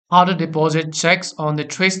How to deposit checks on the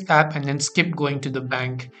Truist app and then skip going to the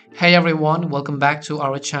bank. Hey everyone, welcome back to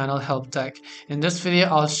our channel Help Tech. In this video,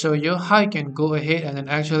 I'll show you how you can go ahead and then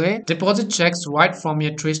actually deposit checks right from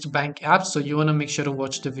your Truist bank app. So you want to make sure to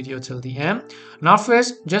watch the video till the end. Now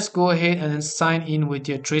first, just go ahead and then sign in with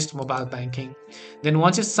your Truist mobile banking. Then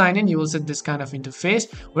once you sign in, you will see this kind of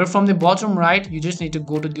interface where from the bottom right, you just need to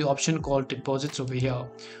go to the option called deposits over here.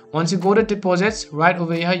 Once you go to deposits, right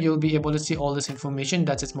over here, you'll be able to see all this information.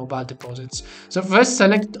 That's its mobile deposits. So first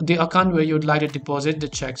select the account where you would like to deposit the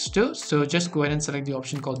checks to. So just go ahead and select the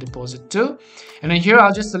option called deposit to. And then here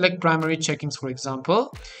I'll just select primary checkings, for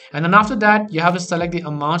example. And then after that, you have to select the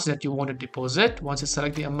amounts that you want to deposit. Once you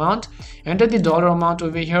select the amount, enter the dollar amount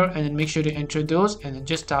over here and then make sure to enter those and then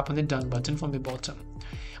just tap on the done button from the bottom.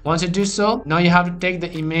 Once you do so, now you have to take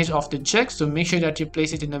the image of the check, so make sure that you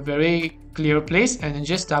place it in a very clear place and then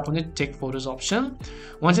just tap on the take photos option.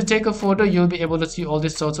 Once you take a photo, you'll be able to see all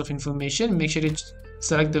these sorts of information. Make sure to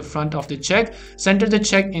select the front of the check, center the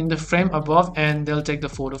check in the frame above, and they'll take the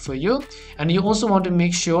photo for you. And you also want to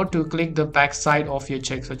make sure to click the back side of your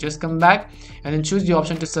check, so just come back and then choose the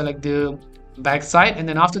option to select the back side, and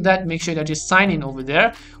then after that make sure that you sign in over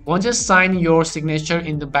there. Once you sign your signature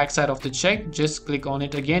in the back side of the check, just click on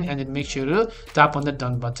it again and then make sure to tap on the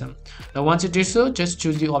done button. Now once you do so, just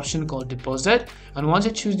choose the option called deposit, and once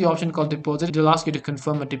you choose the option called deposit, it will ask you to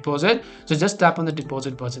confirm a deposit, so just tap on the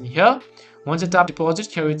deposit button here. Once you tap deposit,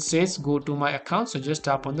 here it says go to my account, so just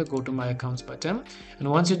tap on the go to my accounts button, and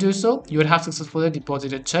once you do so, you would have successfully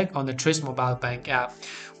deposited check on the Truist mobile bank app.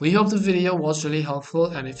 We hope the video was really helpful,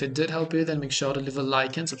 and if it did help you, then make sure to leave a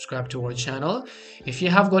like and subscribe to our channel. If you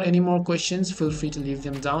have got any more questions, feel free to leave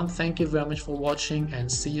them down. Thank you very much for watching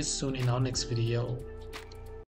and see you soon in our next video.